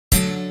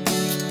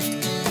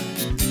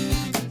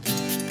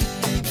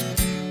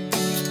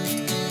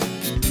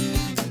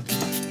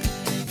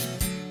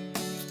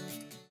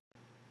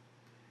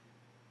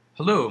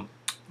Hello,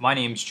 my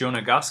name is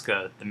Jonah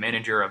Gaska, the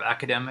Manager of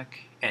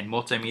Academic and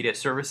Multimedia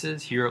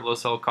Services here at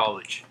Lasell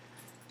College.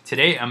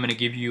 Today I'm going to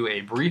give you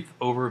a brief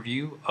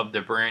overview of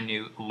the brand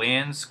new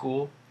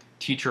LanSchool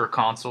Teacher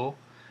Console,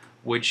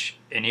 which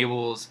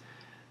enables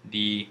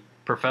the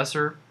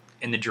professor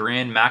in the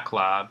Doran Mac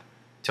Lab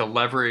to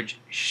leverage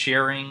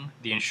sharing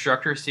the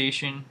instructor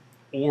station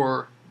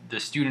or the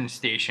student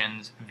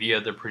stations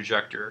via the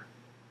projector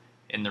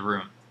in the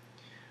room.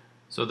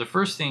 So the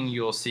first thing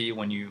you'll see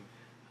when you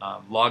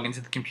log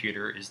into the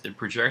computer is the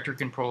projector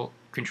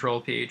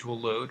control page will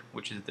load,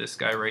 which is this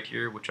guy right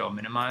here, which I'll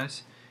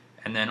minimize,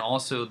 and then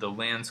also the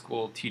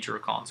LanSchool Teacher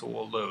Console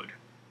will load.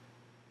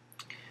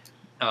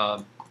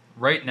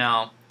 Right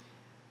now,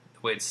 the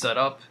way it's set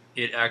up,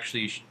 it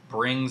actually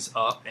brings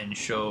up and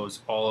shows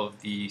all of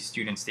the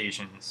student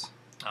stations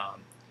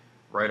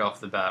right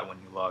off the bat when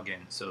you log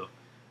in. So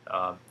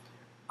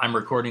I'm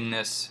recording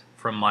this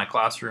from my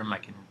classroom. I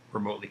can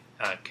remotely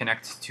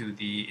connect to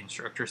the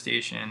instructor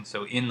station.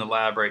 So in the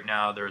lab right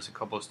now, there's a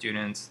couple of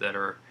students that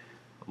are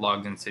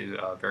logged into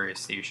various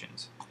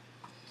stations.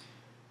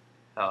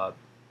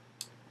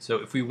 So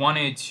if we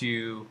wanted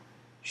to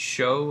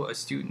show a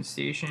student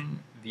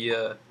station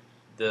via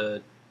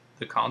the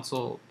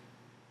console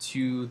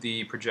to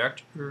the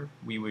projector,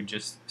 we would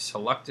just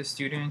select a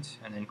student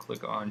and then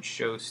click on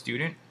Show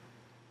Student.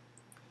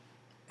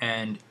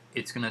 And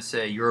it's going to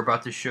say, you're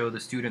about to show the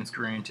student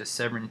screen to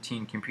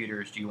 17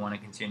 computers. Do you want to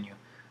continue?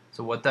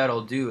 So what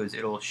that'll do is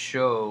it'll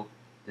show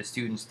the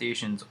student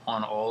stations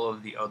on all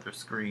of the other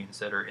screens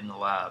that are in the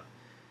lab.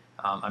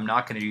 I'm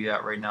not going to do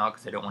that right now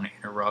because I don't want to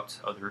interrupt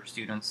other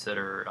students that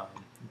are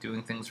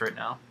doing things right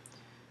now.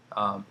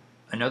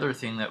 Another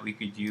thing that we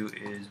could do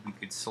is we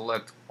could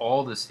select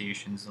all the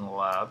stations in the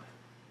lab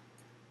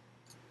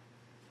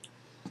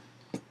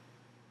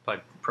by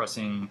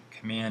pressing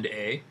Command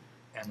A,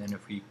 and then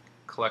if we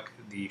click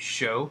the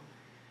show,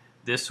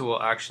 this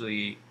will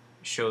actually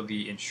show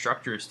the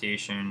instructor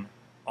station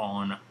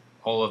on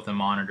all of the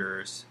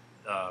monitors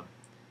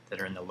that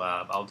are in the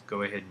lab. I'll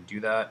go ahead and do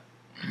that.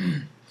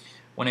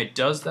 When it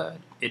does that,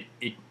 it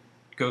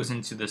goes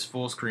into this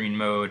full screen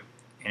mode,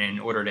 and in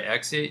order to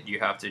exit, you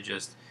have to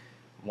just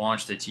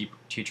launch the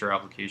teacher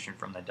application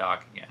from the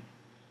dock again.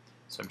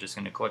 So I'm just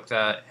going to click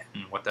that,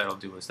 and what that'll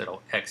do is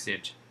that'll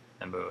exit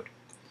the mode.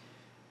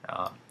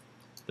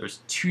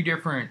 There's two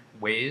different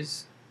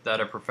ways that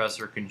a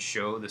professor can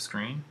show the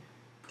screen.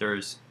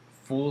 There's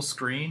full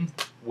screen,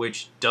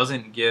 which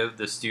doesn't give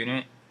the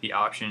student the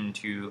option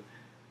to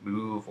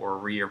move or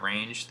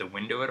rearrange the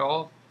window at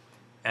all.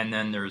 And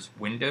then there's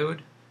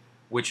windowed,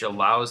 which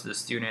allows the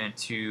student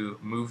to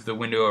move the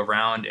window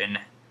around and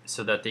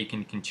so that they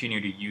can continue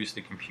to use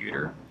the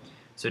computer.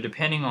 So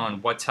depending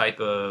on what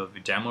type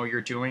of demo you're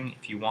doing,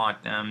 if you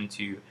want them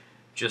to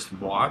just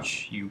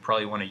watch, you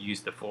probably want to use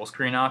the full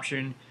screen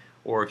option.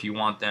 Or if you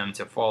want them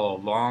to follow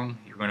along,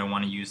 you're going to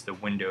want to use the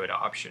windowed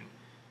option.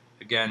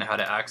 Again, how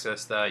to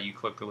access that, you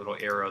click the little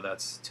arrow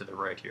that's to the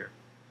right here.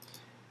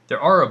 There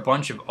are a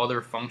bunch of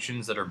other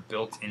functions that are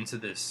built into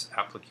this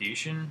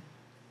application.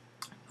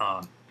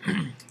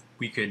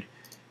 We could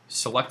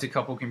select a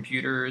couple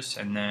computers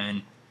and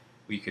then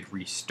we could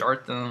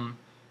restart them.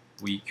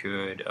 We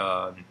could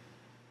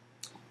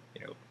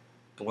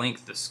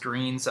blank the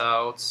screens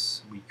out.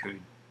 We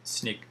could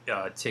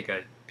take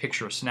a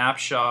picture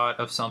snapshot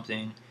of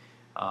something.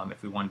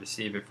 If we wanted to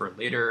save it for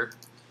later.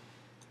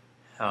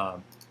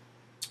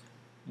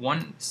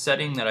 One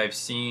setting that I've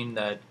seen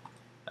that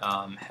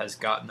has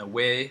gotten in the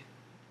way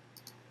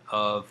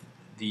of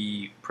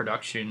the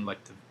production, like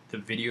the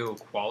video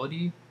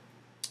quality,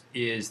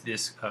 is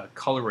this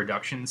color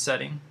reduction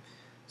setting.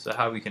 So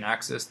how we can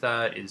access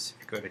that is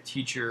if you go to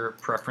Teacher,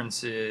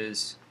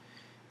 Preferences.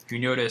 If you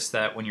notice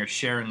that when you're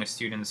sharing a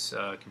student's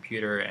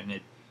computer and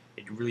it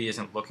really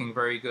isn't looking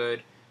very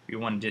good, we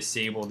want to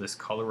disable this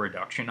color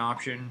reduction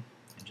option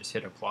and just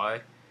hit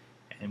apply,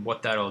 and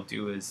what that'll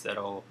do is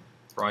that'll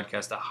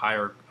broadcast a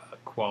higher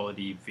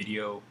quality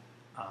video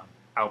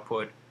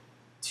output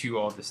to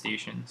all the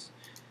stations.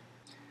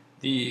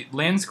 The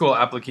LanSchool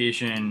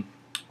application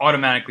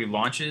automatically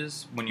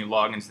launches when you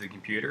log into the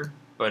computer,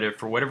 but if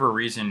for whatever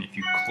reason if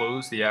you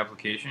close the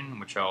application,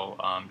 which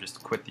I'll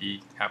just quit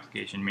the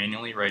application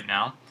manually right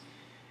now,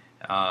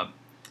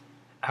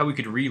 how we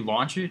could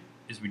relaunch it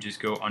is we just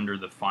go under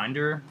the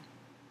Finder,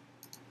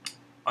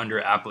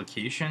 under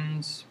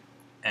Applications,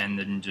 and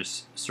then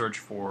just search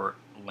for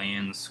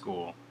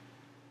LanSchool.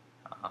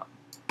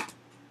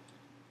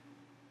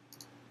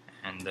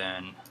 And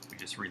then we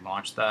just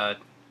relaunch that,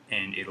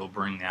 and it'll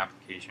bring the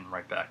application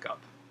right back up.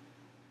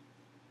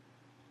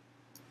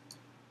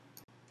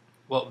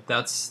 Well,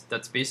 that's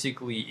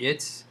basically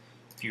it.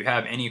 If you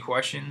have any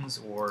questions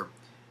or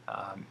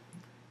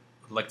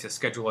would like to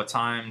schedule a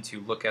time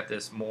to look at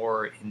this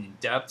more in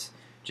depth,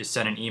 just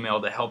send an email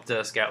to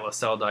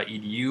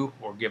helpdesk@lasell.edu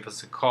or give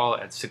us a call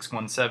at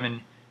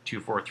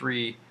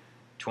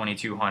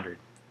 617-243-2200.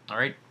 All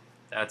right,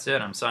 that's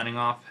it. I'm signing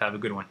off. Have a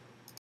good one.